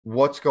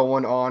What's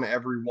going on,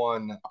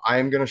 everyone? I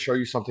am going to show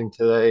you something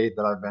today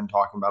that I've been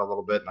talking about a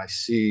little bit, and I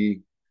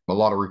see a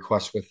lot of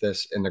requests with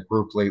this in the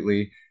group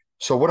lately.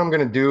 So what I'm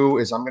going to do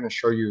is I'm going to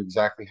show you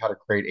exactly how to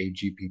create a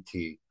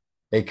GPT,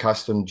 a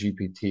custom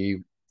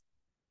GPT.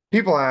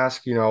 People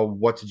ask,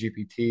 what's a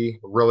GPT?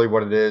 Really,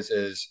 what it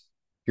is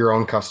your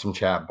own custom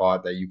chat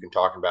bot that you can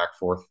talk back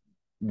forth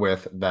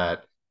with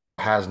that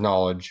has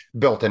knowledge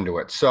built into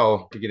it.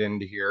 So to get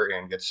into here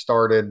and get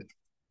started,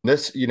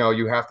 this,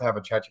 you have to have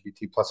a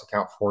ChatGPT Plus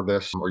account for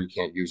this, or you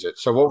can't use it.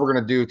 So what we're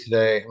going to do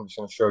today, I'm just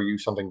going to show you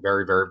something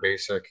very, very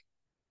basic.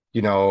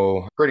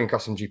 Creating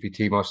custom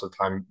GPT, most of the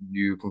time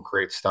you can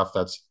create stuff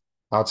that's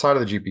outside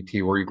of the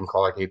GPT where you can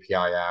call like API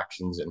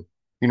actions and,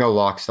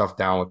 lock stuff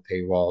down with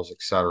paywalls,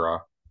 etc.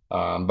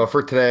 But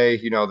for today,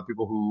 the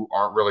people who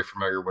aren't really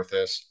familiar with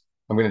this,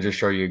 I'm going to just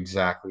show you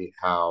exactly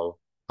how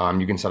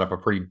you can set up a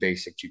pretty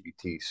basic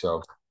GPT.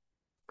 So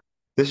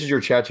this is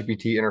your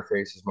ChatGPT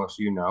interface, as most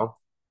of you know.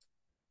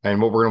 And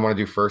what we're going to want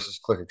to do first is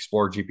click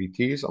Explore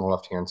GPTs on the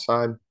left-hand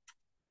side.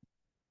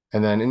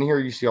 And then in here,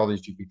 you see all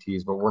these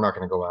GPTs, but we're not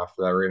going to go after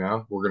that right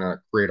now. We're going to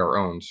create our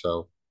own.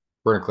 So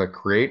we're going to click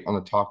Create on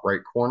the top right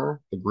corner,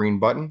 the green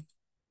button.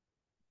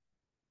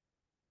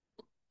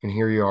 And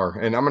here you are.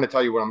 And I'm going to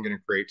tell you what I'm going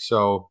to create.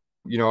 So,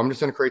 I'm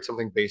just going to create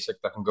something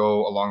basic that can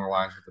go along the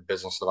lines with the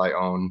business that I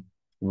own,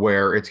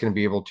 where it's going to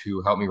be able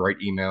to help me write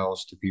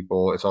emails to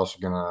people. It's also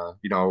going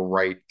to,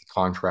 write the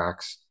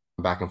contracts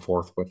back and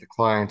forth with the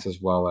clients, as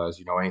well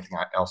as, anything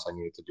else I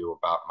needed to do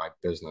about my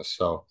business.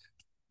 So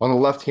on the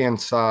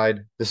left-hand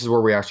side, this is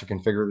where we actually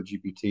configure the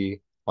GPT.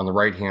 On the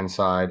right-hand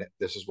side,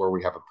 this is where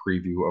we have a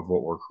preview of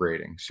what we're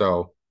creating.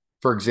 So,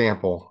 for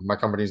example, my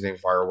company's name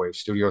is ViralWave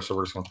Studio, so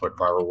we're just going to put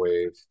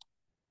ViralWave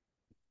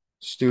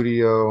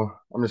Studio.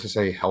 I'm just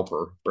going to say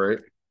helper, right?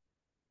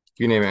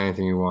 You name it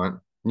anything you want.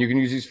 And you can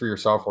use these for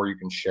yourself or you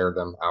can share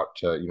them out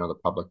to, the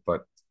public.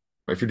 But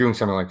if you're doing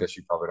something like this,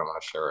 you probably don't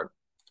want to share it.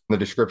 The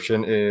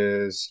description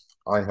is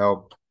I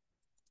help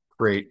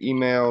create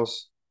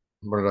emails.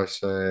 What did I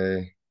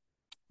say?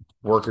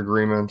 Work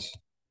agreements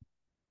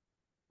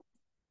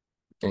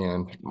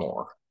and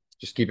more.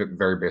 Just keep it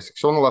very basic.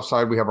 So on the left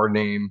side, we have our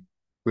name,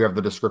 we have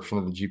the description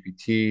of the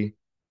GPT,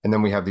 and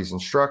then we have these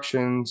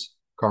instructions,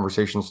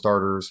 conversation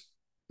starters,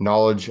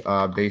 knowledge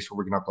base where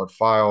we can upload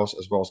files,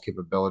 as well as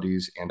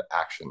capabilities and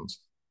actions.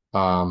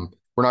 We're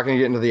not going to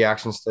get into the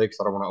actions today because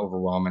I don't want to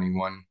overwhelm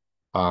anyone.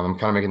 I'm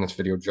kind of making this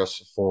video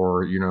just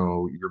for,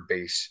 your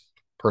base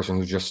person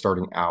who's just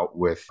starting out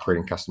with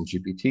creating custom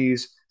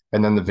GPTs.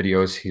 And then the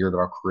videos here that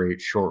I'll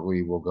create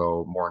shortly will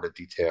go more into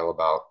detail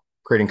about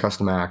creating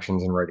custom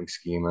actions and writing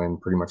schema and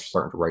pretty much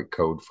starting to write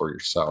code for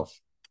yourself.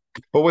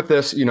 But with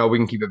this, we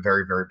can keep it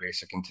very, very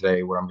basic. And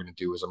today, what I'm going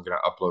to do is I'm going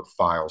to upload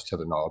files to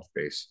the knowledge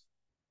base.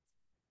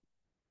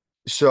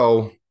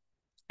 So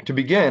to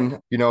begin,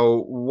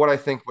 what I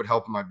think would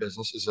help in my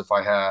business is if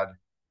I had,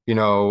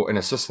 an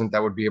assistant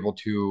that would be able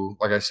to,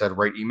 like I said,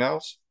 write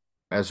emails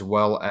as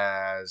well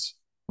as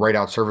write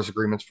out service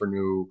agreements for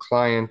new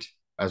client,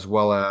 as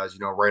well as,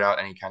 write out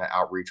any kind of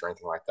outreach or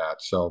anything like that.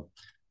 So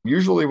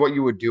usually what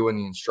you would do in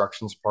the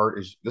instructions part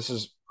is this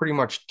is pretty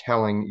much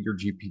telling your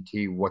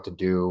GPT what to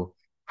do,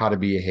 how to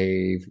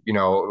behave,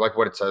 like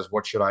what it says,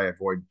 what should I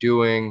avoid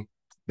doing?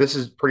 This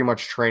is pretty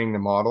much training the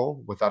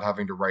model without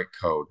having to write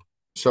code.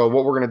 So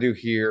what we're going to do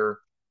here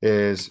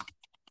is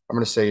I'm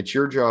going to say it's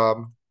your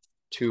job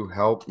to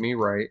help me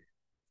write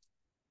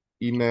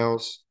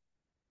emails,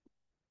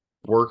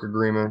 work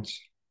agreements,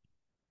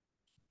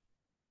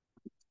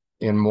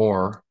 and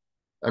more.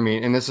 I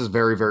mean, and this is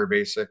very, very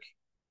basic.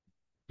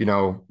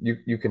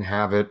 You can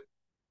have it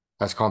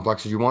as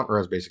complex as you want or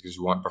as basic as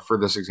you want. But for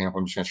this example,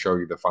 I'm just going to show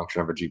you the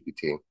function of a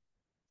GPT.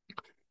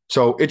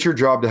 So it's your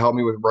job to help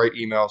me with write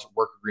emails,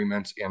 work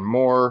agreements, and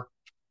more.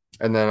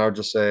 And then I'll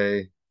just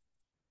say,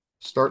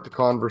 start the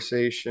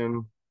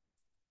conversation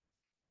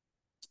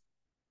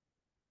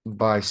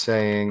by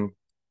saying,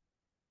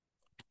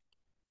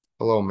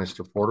 hello,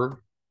 Mr. Porter.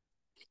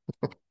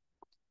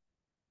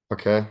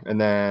 Okay.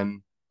 And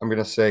then I'm going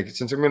to say,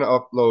 since I'm going to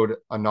upload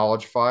a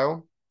knowledge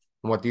file,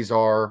 and what these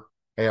are,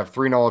 I have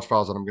 3 knowledge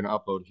files that I'm going to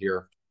upload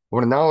here.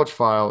 What a knowledge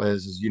file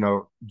is,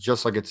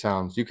 just like it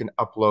sounds, you can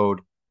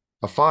upload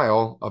a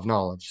file of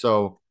knowledge.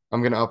 So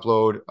I'm going to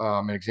upload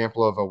an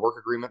example of a work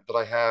agreement that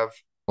I have.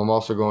 I'm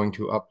also going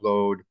to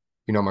upload,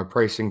 my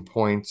pricing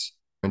points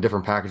and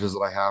different packages that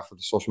I have for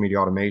the social media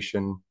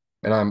automation.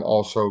 And I'm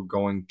also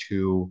going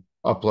to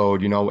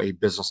upload, a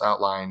business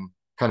outline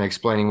kind of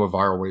explaining what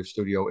Viral Wave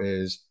Studio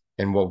is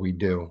and what we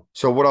do.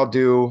 So what I'll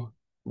do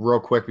real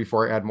quick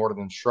before I add more to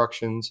the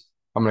instructions,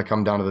 I'm going to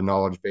come down to the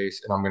knowledge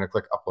base and I'm going to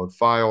click upload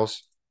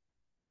files.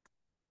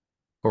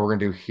 What we're going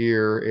to do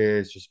here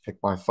is just pick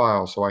my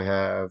file. So I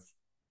have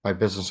my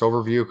business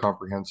overview,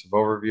 comprehensive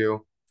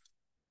overview.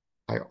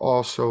 I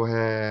also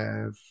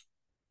have,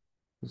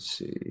 let's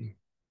see.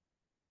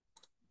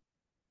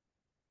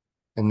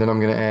 And then I'm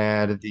going to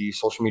add the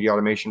social media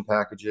automation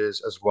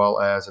packages as well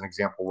as an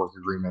example work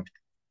agreement.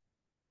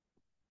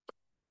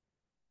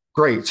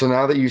 Great. So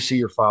now that you see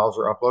your files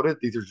are uploaded,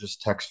 these are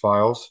just text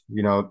files.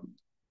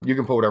 You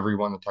can put whatever you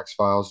want in the text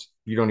files.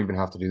 You don't even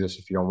have to do this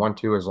if you don't want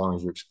to, as long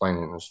as you explain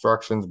it in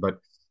instructions. But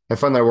I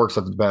find that it works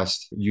at the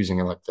best using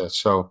it like this.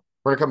 So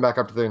we're going to come back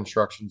up to the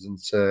instructions and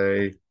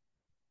say,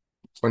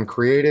 when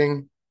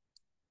creating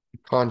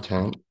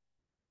content,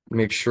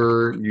 make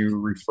sure you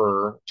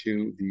refer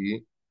to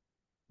the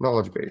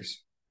knowledge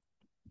base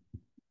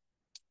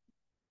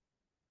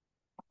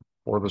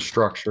or the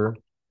structure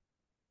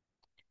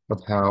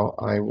of how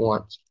I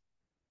want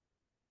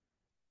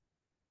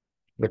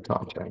the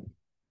content.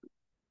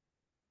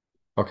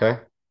 Okay.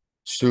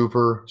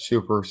 Super,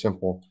 super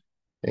simple.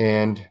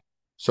 And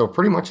so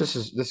pretty much this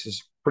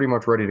is pretty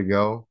much ready to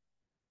go.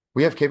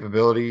 We have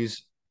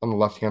capabilities on the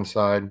left-hand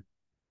side.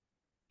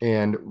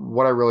 And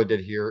what I really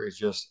did here is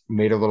just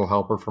made a little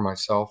helper for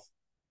myself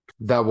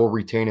that will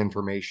retain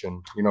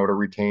information, to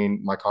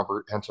retain my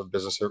comprehensive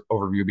business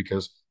overview.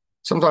 Because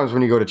sometimes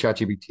when you go to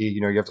ChatGPT,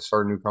 you have to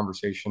start a new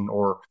conversation,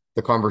 or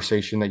the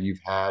conversation that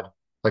you've had,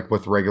 like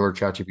with regular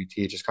ChatGPT,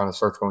 it just kind of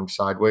starts going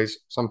sideways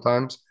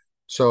sometimes.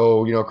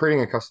 So,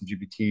 creating a custom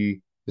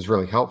GPT is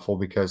really helpful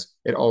because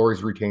it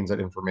always retains that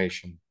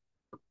information.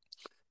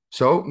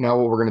 So now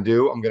what we're going to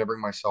do, I'm going to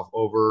bring myself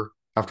over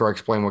after I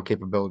explain what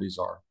capabilities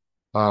are.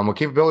 What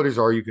capabilities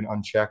are, you can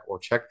uncheck or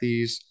check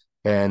these,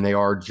 and they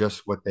are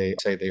just what they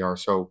say they are.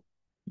 So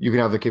you can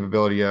have the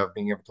capability of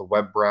being able to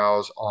web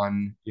browse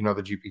on, the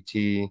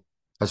GPT,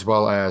 as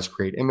well as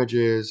create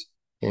images,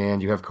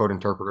 and you have code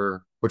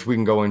interpreter, which we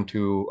can go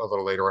into a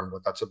little later on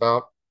what that's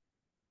about.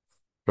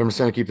 But I'm just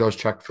going to keep those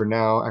checked for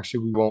now.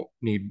 Actually, we won't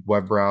need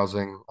web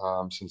browsing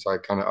since I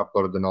kind of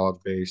uploaded the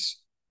knowledge base,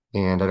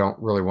 and I don't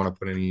really want to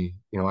put any,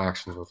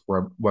 actions with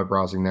web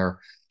browsing there.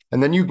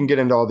 And then you can get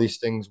into all these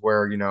things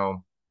where,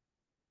 you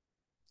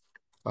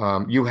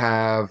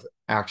have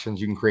actions,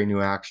 you can create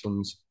new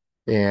actions,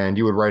 and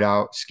you would write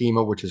out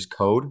schema, which is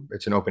code.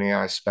 It's an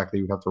OpenAI spec that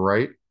you would have to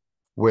write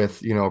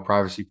with,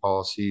 privacy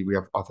policy. We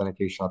have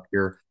authentication up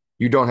here.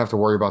 You don't have to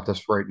worry about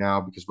this right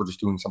now because we're just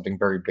doing something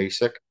very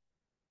basic.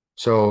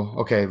 So,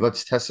 okay,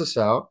 let's test this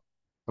out.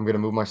 I'm going to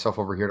move myself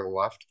over here to the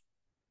left.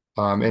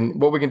 And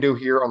what we can do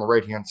here on the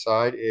right-hand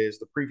side is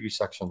the preview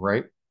section,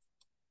 right?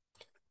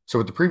 So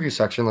with the preview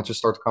section, let's just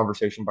start the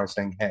conversation by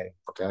saying, hey,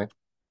 okay?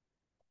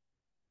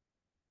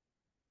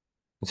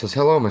 It says,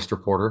 hello,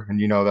 Mr. Porter. And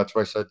that's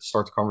what I said,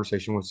 start the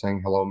conversation with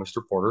saying, hello,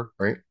 Mr. Porter,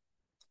 right?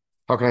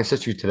 How can I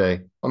assist you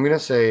today? I'm going to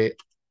say,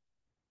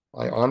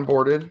 I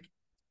onboarded,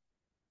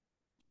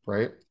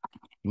 right?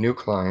 New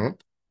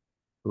client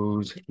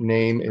whose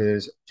name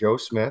is Joe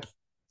Smith,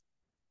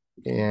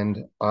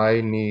 and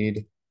I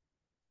need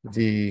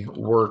the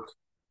work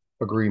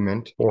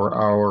agreement for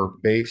our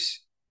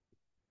base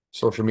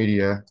social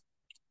media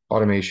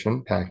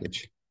automation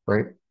package,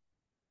 right?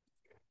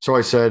 So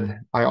I said,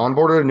 I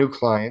onboarded a new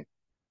client,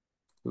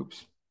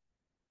 oops,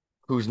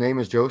 whose name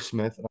is Joe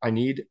Smith. I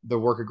need the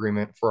work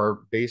agreement for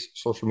our base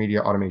social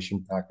media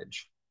automation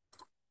package.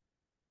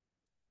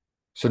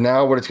 So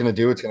now what it's going to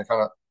do, it's going to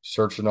kind of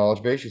search the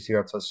knowledge base. You see how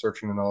it says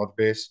searching the knowledge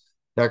base.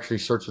 It actually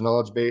search the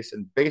knowledge base,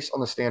 and based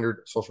on the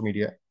standard social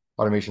media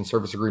automation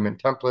service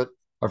agreement template,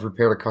 I've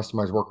prepared a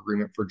customized work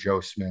agreement for Joe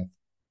Smith.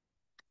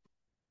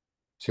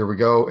 So here we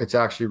go. It's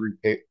actually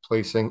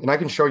replacing, and I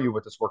can show you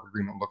what this work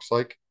agreement looks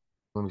like.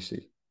 Let me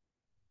see.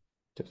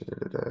 Da,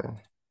 da, da, da.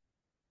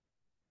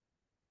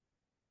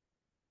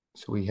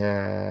 So we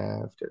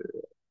have,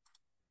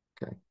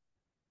 okay.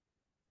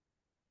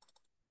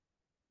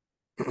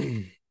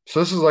 So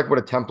this is like what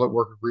a template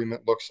work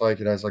agreement looks like.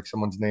 It has like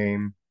someone's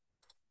name,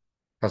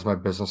 has my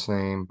business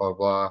name, blah,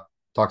 blah,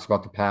 talks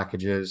about the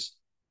packages.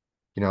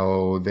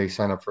 They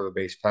sign up for the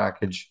base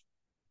package.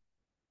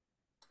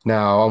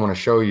 Now I want to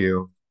show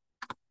you,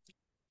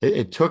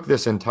 it took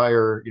this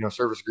entire,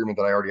 service agreement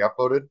that I already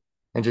uploaded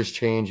and just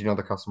changed,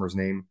 the customer's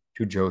name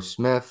to Joe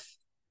Smith.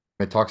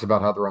 It talks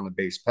about how they're on the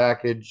base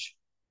package,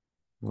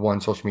 one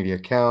social media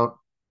account,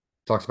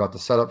 talks about the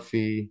setup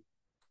fee,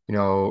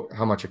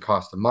 how much it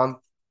costs a month.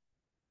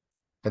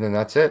 And then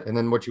that's it. And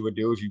then what you would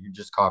do is you can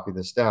just copy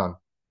this down.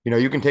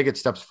 You can take it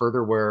steps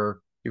further where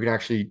you can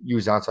actually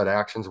use outside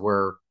actions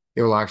where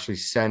it will actually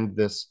send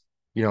this,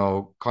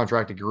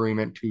 contract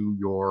agreement to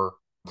your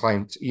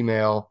client's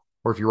email.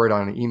 Or if you write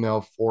on an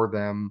email for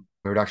them,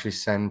 it would actually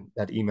send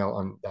that email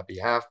on that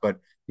behalf. But,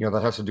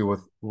 that has to do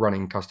with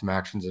running custom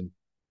actions and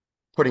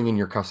putting in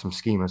your custom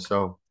schema.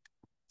 So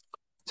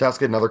let's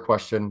ask it another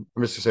question.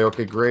 I'm just gonna say,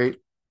 okay, great.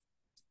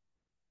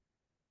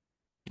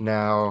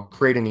 Now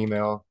create an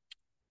email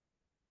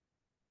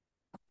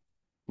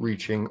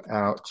reaching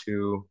out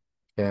to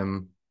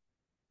him,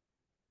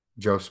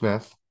 Joe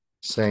Smith,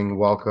 saying,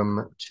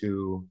 welcome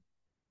to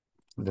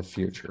the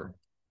future,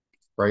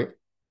 right?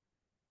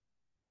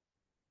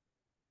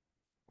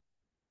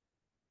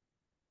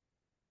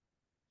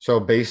 So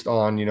based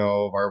on,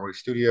 Viral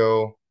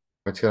Studio,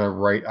 it's going to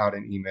write out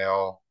an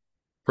email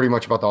pretty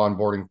much about the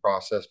onboarding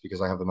process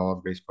because I have the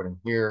knowledge base put in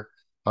here.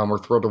 We're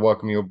thrilled to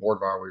welcome you aboard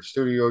Viral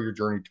Studio. Your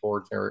journey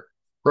towards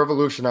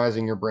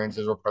revolutionizing your brand's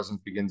digital presence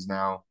begins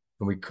now,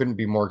 and we couldn't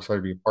be more excited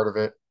to be a part of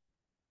it.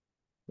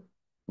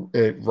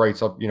 It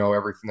writes up,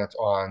 everything that's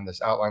on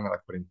this outline that I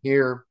put in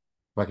here.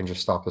 I can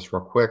just stop this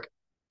real quick.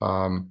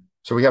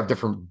 So we have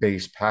different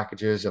base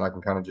packages, and I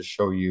can kind of just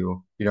show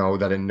you,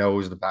 that it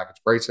knows the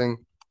package pricing.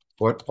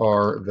 What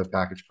are the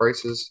package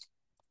prices?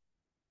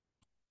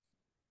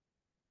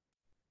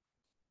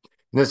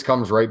 And this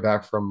comes right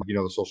back from,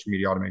 the social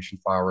media automation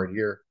file right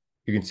here.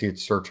 You can see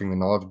it's searching the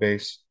knowledge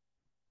base,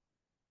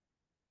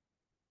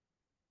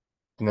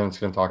 and then it's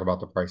going to talk about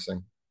the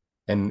pricing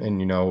and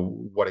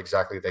what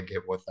exactly they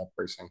get with that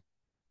pricing.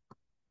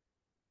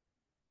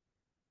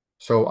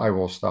 So I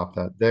will stop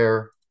that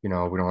there. We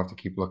don't have to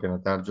keep looking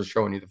at that. I'm just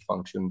showing you the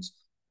functions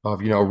of,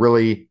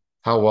 really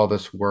how well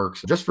this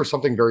works. Just for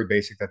something very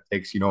basic that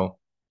takes,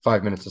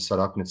 5 minutes to set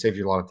up, and it saves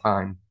you a lot of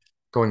time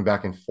going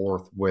back and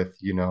forth with,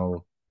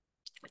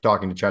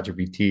 talking to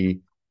ChatGPT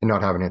and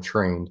not having it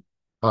trained.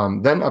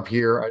 Then up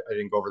here, I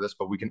didn't go over this,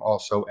 but we can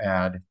also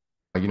add,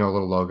 a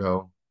little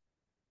logo.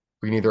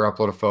 We can either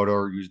upload a photo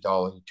or use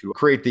Dolly to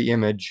create the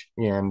image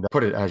and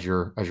put it as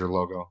your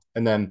logo.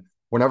 And then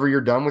whenever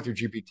you're done with your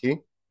GPT,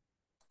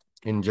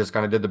 and just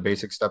kind of did the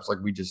basic steps like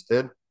we just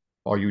did.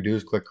 All you do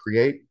is click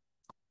create,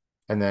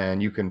 and then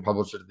you can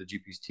publish it to the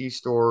GPT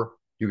store.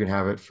 You can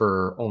have it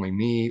for only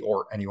me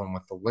or anyone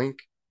with the link.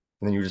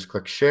 And then you just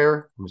click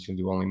share. I'm just going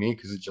to do only me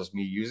because it's just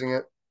me using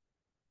it.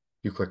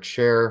 You click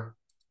share,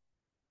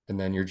 and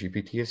then your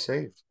GPT is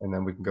saved. And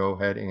then we can go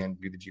ahead and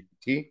view the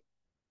GPT. And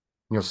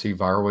you'll see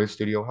Viral Wave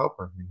Studio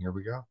Helper. And here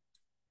we go.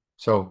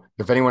 So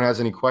if anyone has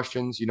any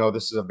questions,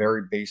 this is a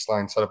very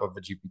baseline setup of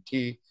the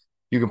GPT.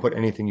 You can put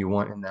anything you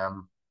want in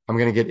them. I'm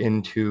going to get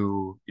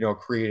into,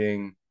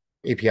 creating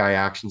API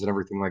actions and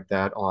everything like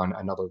that on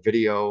another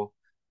video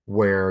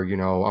where,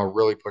 I'll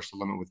really push the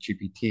limit with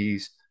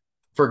GPTs.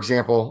 For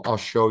example, I'll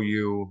show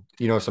you,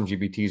 some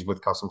GPTs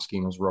with custom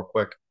schemas real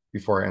quick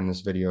before I end this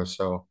video.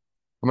 So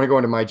I'm going to go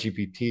into my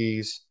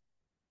GPTs.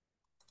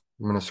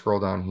 I'm going to scroll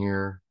down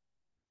here.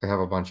 I have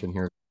a bunch in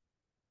here.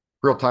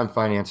 Real-time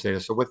finance data.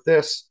 So with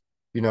this,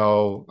 I'm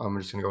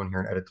just going to go in here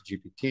and edit the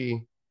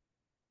GPT.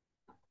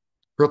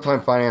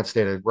 Real-time finance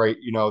data, right?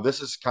 This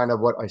is kind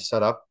of what I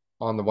set up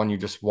on the one you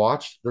just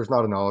watched. There's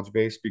not a knowledge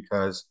base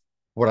because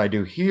what I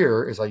do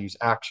here is I use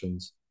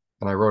actions,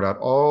 and I wrote out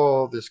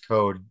all this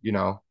code,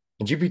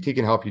 and GPT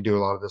can help you do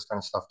a lot of this kind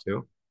of stuff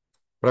too.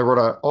 But I wrote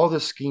out all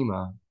this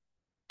schema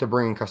to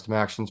bring in custom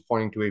actions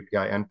pointing to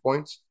API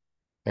endpoints.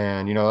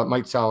 And, that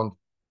might sound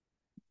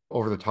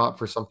over the top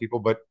for some people,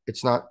 but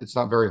it's not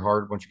very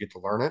hard once you get to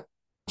learn it.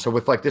 So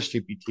with like this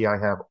GPT,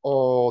 I have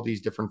all these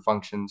different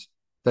functions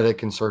that it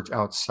can search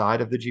outside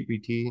of the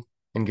GPT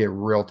and get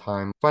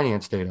real-time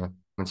finance data.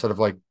 Instead of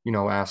like,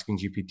 asking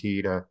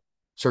GPT to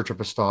search up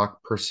a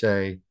stock per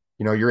se,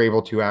 you're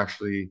able to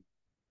actually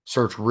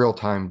search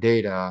real-time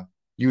data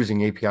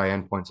using API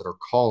endpoints that are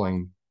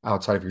calling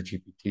outside of your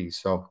GPT.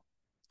 So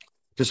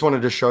just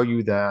wanted to show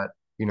you that,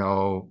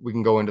 we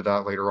can go into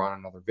that later on in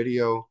another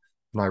video.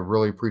 And I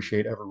really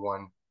appreciate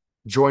everyone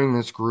joining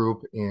this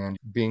group and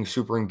being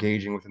super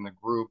engaging within the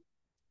group.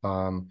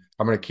 I'm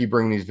going to keep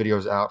bringing these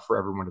videos out for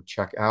everyone to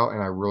check out.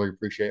 And I really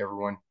appreciate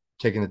everyone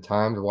taking the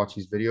time to watch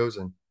these videos,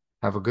 and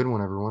have a good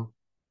one, everyone.